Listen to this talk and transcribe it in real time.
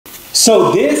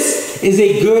So this is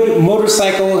a good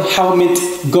motorcycle helmet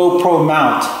GoPro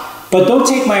mount, but don't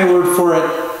take my word for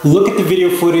it. Look at the video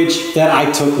footage that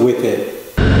I took with it.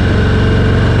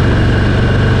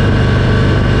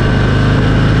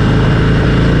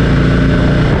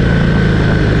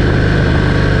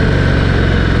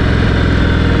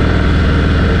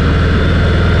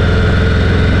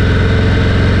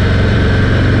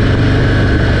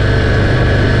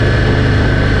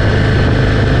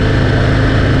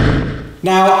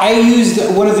 Now, I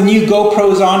used one of the new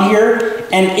GoPros on here,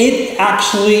 and it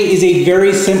actually is a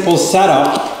very simple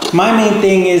setup. My main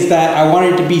thing is that I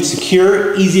wanted it to be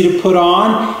secure, easy to put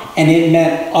on, and it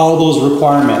met all those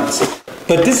requirements.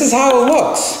 But this is how it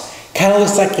looks. Kind of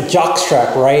looks like the jock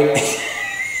strap, right?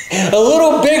 A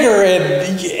little bigger,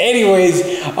 and anyways,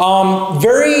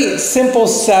 very simple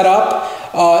setup.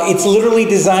 It's literally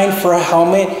designed for a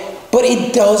helmet, but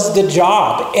it does the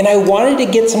job. And I wanted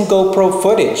to get some GoPro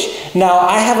footage. Now,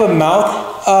 I have a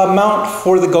mount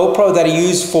for the GoPro that I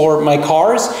use for my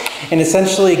cars, and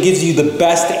essentially it gives you the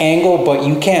best angle, but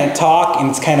you can't talk and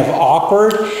it's kind of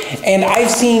awkward. And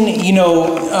I've seen, you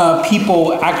know,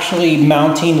 people actually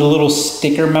mounting the little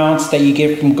sticker mounts that you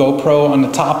get from GoPro on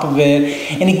the top of it,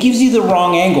 and it gives you the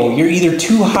wrong angle. You're either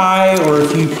too high, or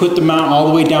if you put the mount all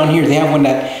the way down here, they have one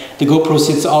that the GoPro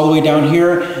sits all the way down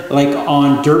here, like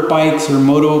on dirt bikes or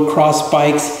motocross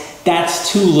bikes.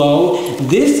 That's too low.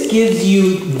 This gives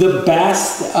you the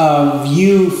best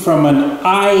view from an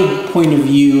eye point of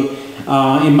view,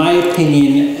 in my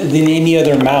opinion, than any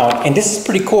other mount. And this is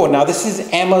pretty cool. Now, this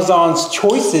is Amazon's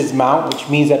Choices mount, which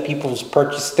means that people's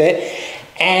purchased it.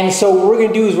 And so what we're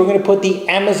gonna do is we're gonna put the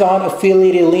Amazon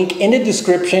affiliated link in the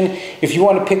description if you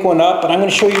wanna pick one up. But I'm gonna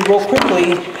show you real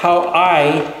quickly how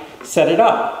I set it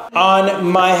up. On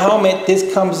my helmet,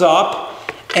 this comes up,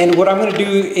 and what I'm gonna do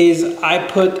is I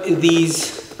put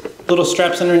these little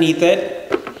straps underneath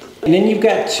it, and then you've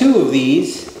got two of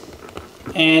these,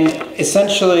 and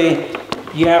essentially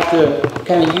you have to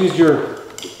kind of use your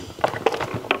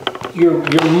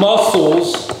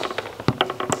muscles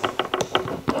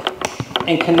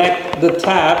and connect the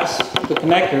tabs, the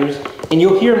connectors, and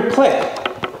you'll hear them click.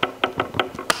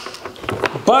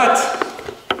 But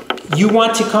you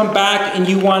want to come back and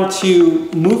you want to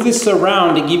move this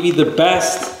around to give you the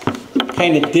best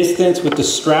kind of distance with the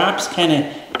straps, kind of,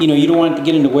 you know, you don't want it to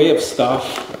get in the way of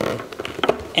stuff.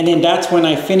 And then that's when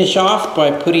I finish off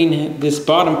by putting this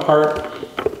bottom part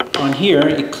on here.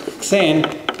 It clicks in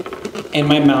and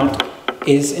my mount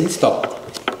is installed.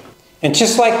 And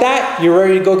just like that, you're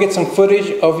ready to go get some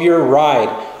footage of your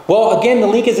ride. Well, again, the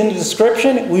link is in the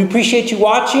description. We appreciate you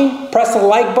watching. Press the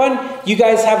like button. You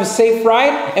guys have a safe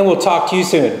ride, and we'll talk to you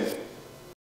soon.